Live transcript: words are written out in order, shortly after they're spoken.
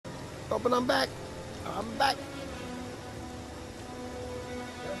Open, I'm back. I'm back.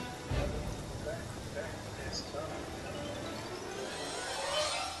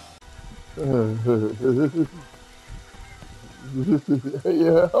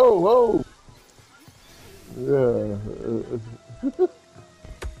 Yeah, oh, yeah.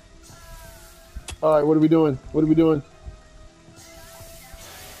 All right, what are we doing? What are we doing?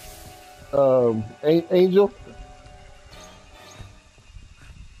 Angel.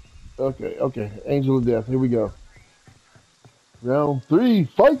 Okay, okay. Angel of Death. Here we go. Round 3,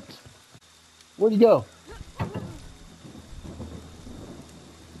 fight. Where'd you go?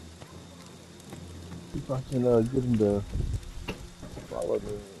 See if I can get him to follow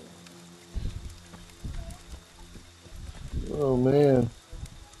me. Oh man.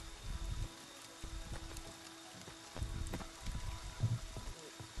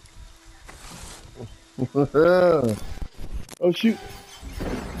 Oh shoot.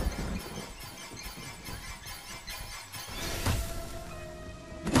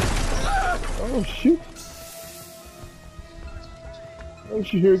 Oh shoot. Oh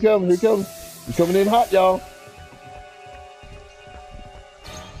shoot, here it comes, here it comes. He's coming in hot, y'all.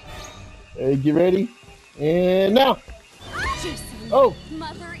 Hey, get ready. And now. Jason, Oh.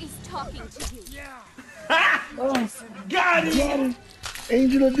 Mother is talking to you. Yeah. Oh, got him.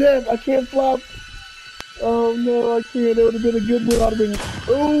 Angel of Death. I can't flop. Oh no, I can't. That would have been a good one. I'd have been.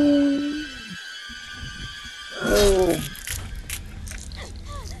 Oh. Oh.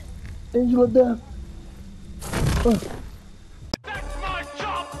 Angel of Death. Oh. That's my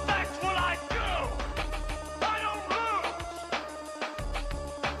job! That's what I do! I don't lose!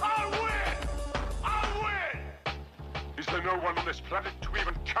 I win! Is there no one on this planet to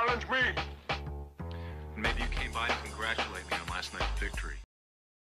even challenge me? Maybe you came by to congratulate me on last night's victory.